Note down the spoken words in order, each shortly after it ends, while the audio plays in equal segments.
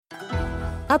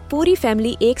अब पूरी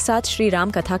फैमिली एक साथ श्री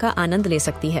राम कथा का आनंद ले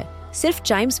सकती है, सिर्फ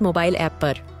चाइम्स मोबाइल ऐप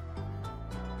पर।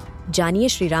 जानिए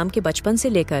श्री राम के बचपन से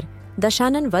लेकर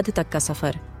दशानन वध तक का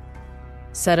सफर।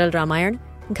 सरल रामायण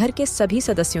घर के सभी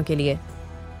सदस्यों के लिए।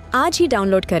 आज ही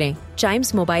डाउनलोड करें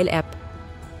चाइम्स मोबाइल ऐप,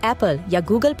 एप्पल या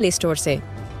गूगल प्ले स्टोर से।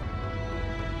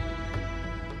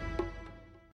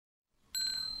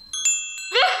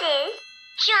 This is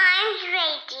Chimes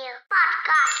Radio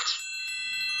Podcast.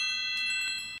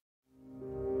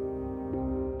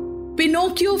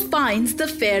 Pinocchio finds the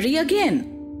fairy again.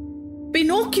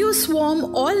 Pinocchio swam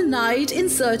all night in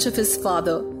search of his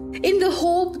father, in the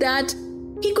hope that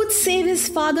he could save his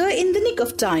father in the nick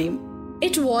of time.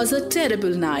 It was a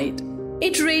terrible night.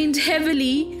 It rained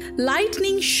heavily,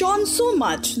 lightning shone so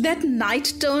much that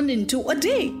night turned into a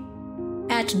day.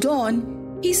 At dawn,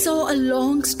 he saw a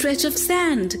long stretch of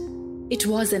sand. It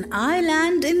was an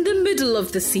island in the middle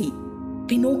of the sea.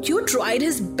 Pinocchio tried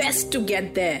his best to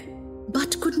get there,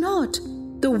 but could not.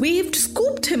 The wave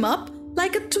scooped him up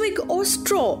like a twig or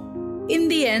straw. In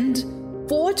the end,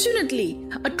 fortunately,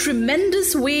 a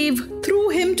tremendous wave threw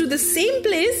him to the same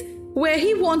place where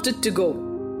he wanted to go.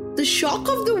 The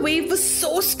shock of the wave was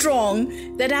so strong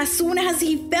that as soon as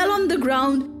he fell on the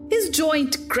ground, his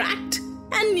joint cracked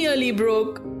and nearly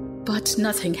broke. But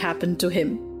nothing happened to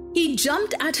him. He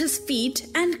jumped at his feet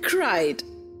and cried,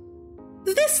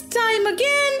 "This time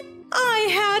again, I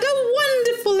had a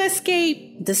wonderful escape."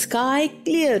 The sky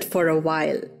cleared for a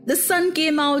while. The sun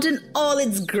came out in all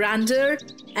its grandeur,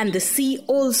 and the sea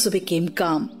also became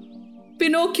calm.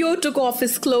 Pinocchio took off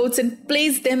his clothes and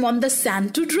placed them on the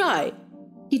sand to dry.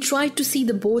 He tried to see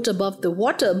the boat above the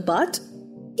water, but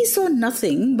he saw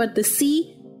nothing but the sea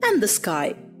and the sky.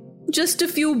 Just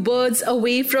a few birds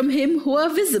away from him were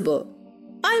visible.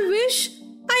 "I wish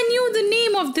I knew the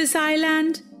name of this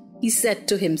island," he said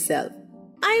to himself.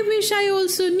 "I wish I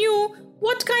also knew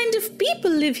what kind of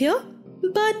people live here.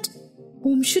 But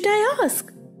whom should I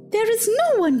ask? There is no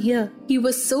one here." He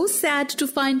was so sad to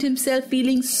find himself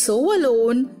feeling so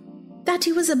alone that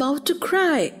he was about to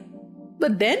cry.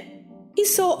 But then he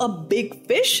saw a big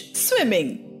fish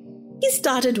swimming. He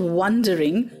started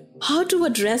wondering how to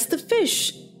address the fish.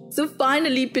 So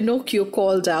finally Pinocchio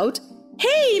called out,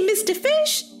 "Hey, Mr.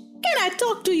 Fish, can I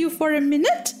talk to you for a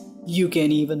minute?" "You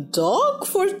can even talk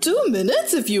for 2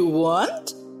 minutes if you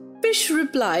want," Fish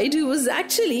replied, who was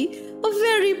actually a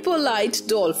very polite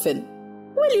dolphin.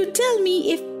 "Will you tell me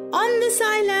if on this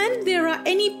island there are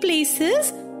any places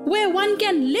where one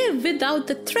can live without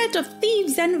the threat of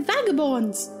thieves and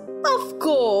vagabonds?" "Of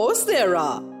course there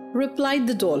are," replied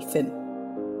the dolphin.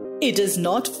 "It is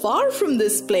not far from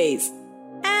this place."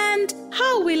 "And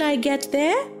how will I get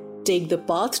there?" "Take the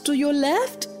path to your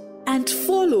left and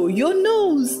follow your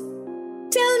nose."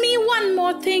 "Tell me one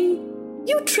more thing.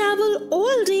 You travel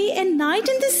all day and night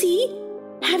in the sea.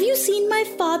 Have you seen my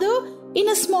father in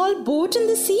a small boat in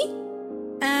the sea?"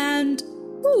 "And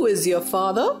who is your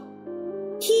father?"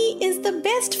 "He is the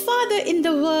best father in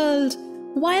the world,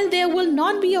 while there will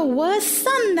not be a worse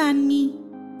son than me."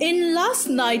 "In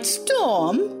last night's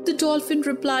storm," the dolphin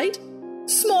replied,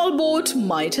 "small boat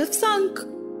might have sunk."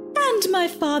 "And my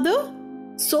father?"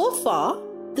 "So far,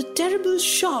 the terrible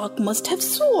shark must have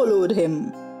swallowed him.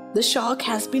 The shark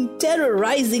has been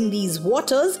terrorizing these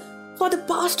waters for the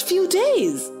past few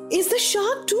days." "Is the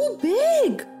shark too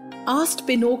big?" asked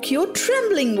Pinocchio,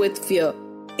 trembling with fear.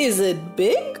 "Is it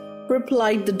big?"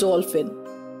 replied the dolphin.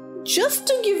 "Just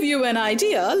to give you an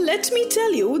idea, let me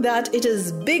tell you that it is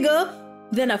bigger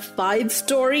than a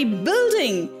 5-story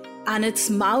building, and its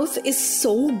mouth is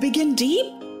so big and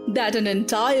deep that an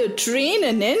entire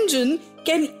train and engine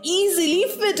can easily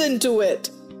fit into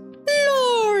it."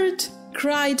 "Lord!"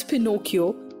 cried Pinocchio,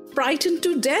 frightened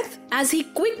to death, as he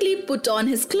quickly put on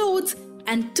his clothes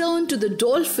and turned to the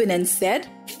dolphin and said,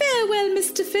 "Farewell,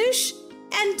 Mr. Fish,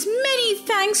 and many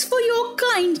thanks for your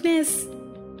kindness."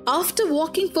 After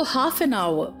walking for half an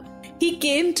hour, he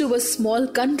came to a small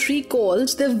country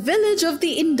called the Village of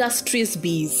the Industrious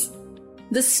Bees.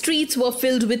 The streets were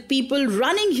filled with people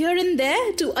running here and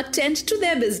there to attend to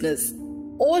their business.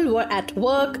 All were at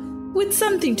work with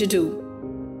something to do.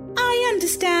 "I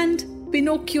understand,"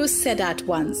 Pinocchio said at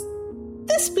once.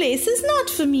 "This place is not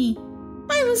for me.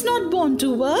 I was not born to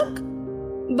work."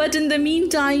 But in the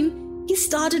meantime, he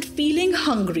started feeling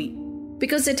hungry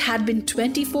because it had been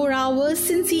 24 hours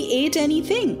since he ate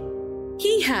anything.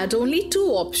 He had only 2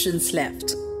 options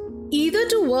left: either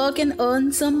to work and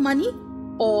earn some money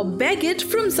or beg it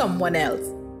from someone else.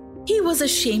 He was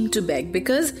ashamed to beg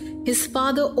because his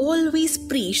father always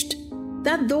preached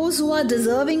that those who are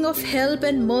deserving of help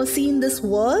and mercy in this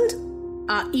world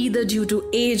are either due to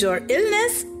age or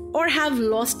illness or have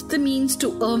lost the means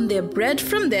to earn their bread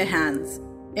from their hands.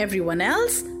 Everyone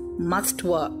else must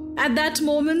work. At that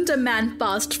moment, a man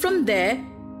passed from there.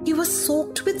 He was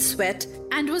soaked with sweat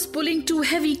and was pulling 2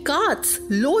 heavy carts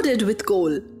loaded with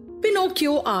coal.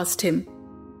 Pinocchio asked him,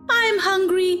 "I am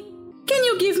hungry. Can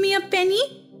you give me a penny?"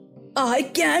 "I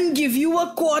can give you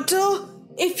a quarter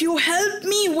if you help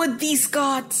me with these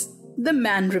carts," the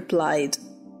man replied.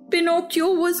 Pinocchio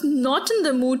was not in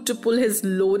the mood to pull his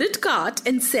loaded cart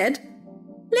and said,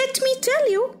 "Let me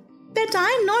tell you that I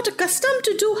am not accustomed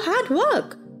to do hard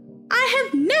work. I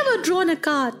have never drawn a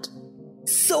cart."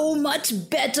 "So much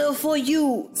better for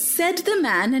you," said the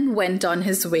man and went on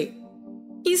his way.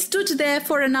 He stood there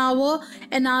for an hour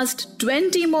and asked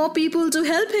 20 more people to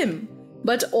help him,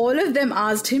 but all of them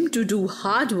asked him to do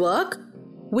hard work,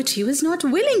 which he was not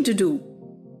willing to do.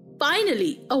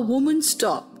 Finally, a woman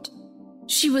stopped.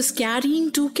 She was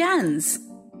carrying 2 cans.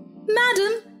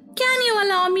 "Madam, can you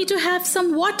allow me to have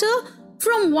some water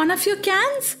from one of your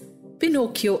cans?"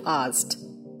 Pinocchio asked.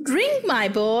 "Drink, my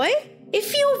boy,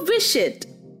 if you wish it,"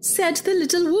 said the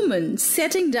little woman,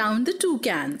 setting down the 2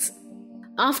 cans.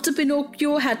 After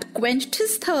Pinocchio had quenched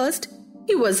his thirst,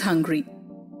 he was hungry.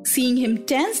 Seeing him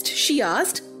tensed, she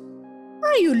asked,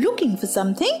 "Are you looking for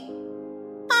something?"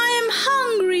 "I am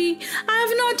hungry. I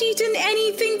have not eaten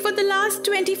anything for the last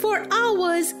 24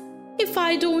 hours. If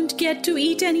I don't get to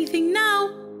eat anything now,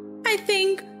 I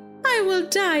think I will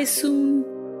die soon,"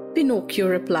 Pinocchio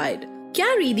replied.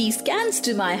 "Carry these cans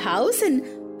to my house and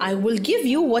I will give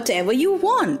you whatever you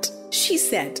want," she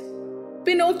said.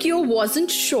 Pinocchio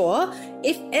wasn't sure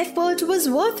if effort was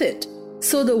worth it,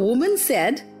 so the woman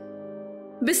said,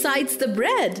 "Besides the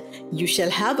bread, you shall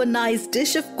have a nice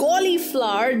dish of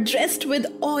cauliflower dressed with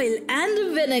oil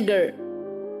and vinegar."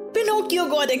 Pinocchio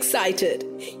got excited.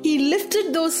 He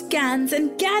lifted those cans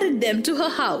and carried them to her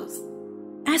house.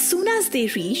 As soon as they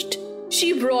reached,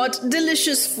 she brought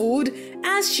delicious food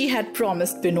as she had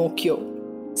promised Pinocchio.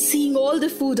 Seeing all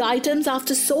the food items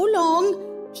after so long,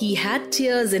 he had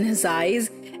tears in his eyes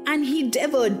and he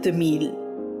devoured the meal.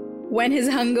 When his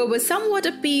hunger was somewhat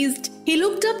appeased, he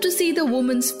looked up to see the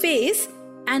woman's face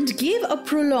and gave a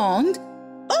prolonged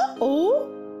 "uh-oh"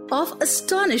 of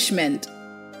astonishment.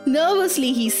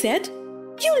 Nervously he said,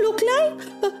 "You look like,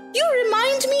 you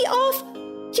remind me of,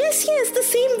 yes, the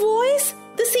same voice,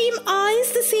 the same eyes,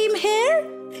 the same hair.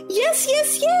 Yes,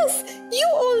 you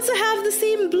also have the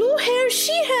same blue hair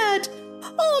she had.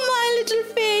 Oh, my little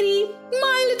fairy,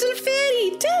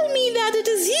 tell me that it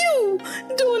is you.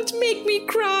 Don't make me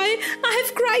cry. I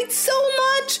have cried so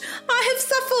much. I have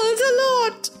suffered a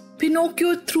lot."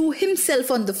 Pinocchio threw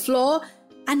himself on the floor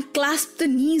and clasped the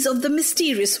knees of the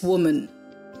mysterious woman.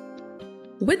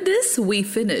 With this, we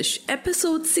finish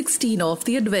episode 16 of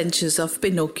The Adventures of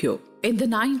Pinocchio. In the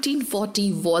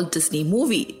 1940 Walt Disney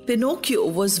movie, Pinocchio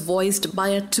was voiced by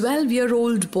a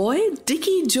 12-year-old boy,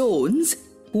 Dickie Jones,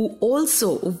 who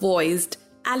also voiced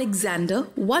Alexander,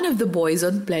 one of the boys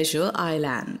on Pleasure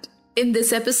Island. In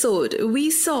this episode, we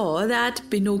saw that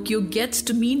Pinocchio gets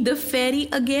to meet the fairy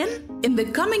again. In the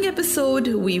coming episode,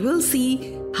 we will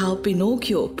see how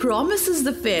Pinocchio promises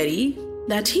the fairy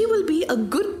that he will be a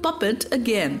good puppet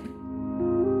again.